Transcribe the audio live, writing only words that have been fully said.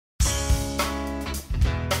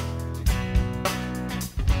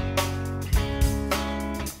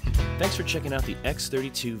Thanks for checking out the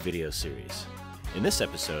X32 video series. In this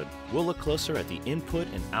episode, we'll look closer at the input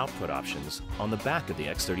and output options on the back of the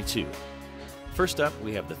X32. First up,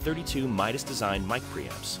 we have the 32 Midas design mic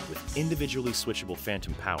preamps with individually switchable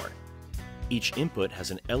phantom power. Each input has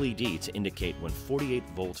an LED to indicate when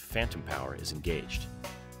 48-volt phantom power is engaged.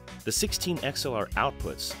 The 16 XLR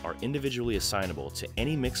outputs are individually assignable to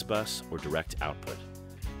any mix bus or direct output.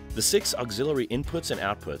 The 6 auxiliary inputs and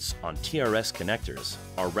outputs on TRS connectors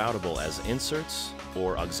are routable as inserts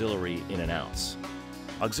or auxiliary in and outs.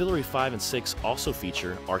 Auxiliary 5 and 6 also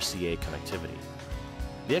feature RCA connectivity.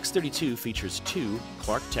 The X32 features 2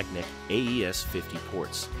 Clark Technic AES-50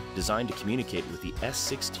 ports designed to communicate with the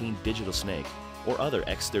S16 Digital Snake or other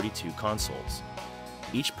X32 consoles.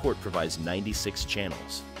 Each port provides 96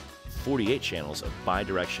 channels, 48 channels of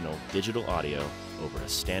bidirectional digital audio over a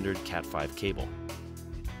standard Cat5 cable.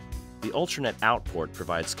 The Ultranet Out port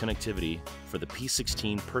provides connectivity for the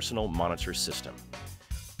P16 personal monitor system.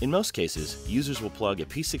 In most cases, users will plug a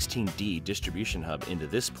P16D distribution hub into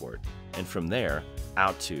this port, and from there,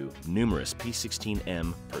 out to numerous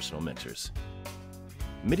P16M personal mixers.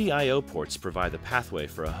 MIDI I/O ports provide the pathway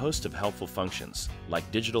for a host of helpful functions,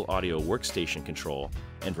 like digital audio workstation control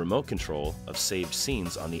and remote control of saved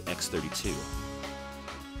scenes on the X32.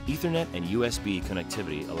 Ethernet and USB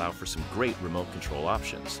connectivity allow for some great remote control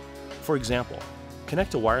options. For example,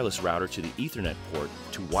 connect a wireless router to the Ethernet port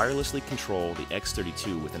to wirelessly control the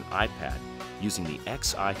X32 with an iPad using the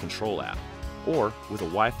XI Control app, or with a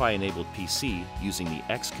Wi-Fi enabled PC using the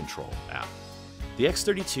X Control app. The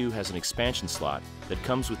X32 has an expansion slot that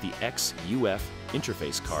comes with the XUF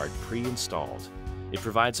interface card pre-installed. It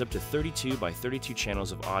provides up to 32 by 32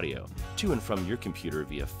 channels of audio to and from your computer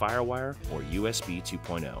via FireWire or USB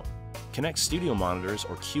 2.0. Connect studio monitors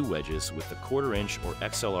or Q wedges with the 1/4-inch or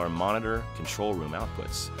XLR monitor control room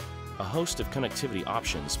outputs. A host of connectivity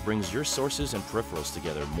options brings your sources and peripherals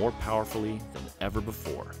together more powerfully than ever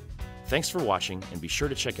before. Thanks for watching, and be sure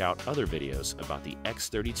to check out other videos about the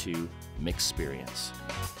X32 Mixperience.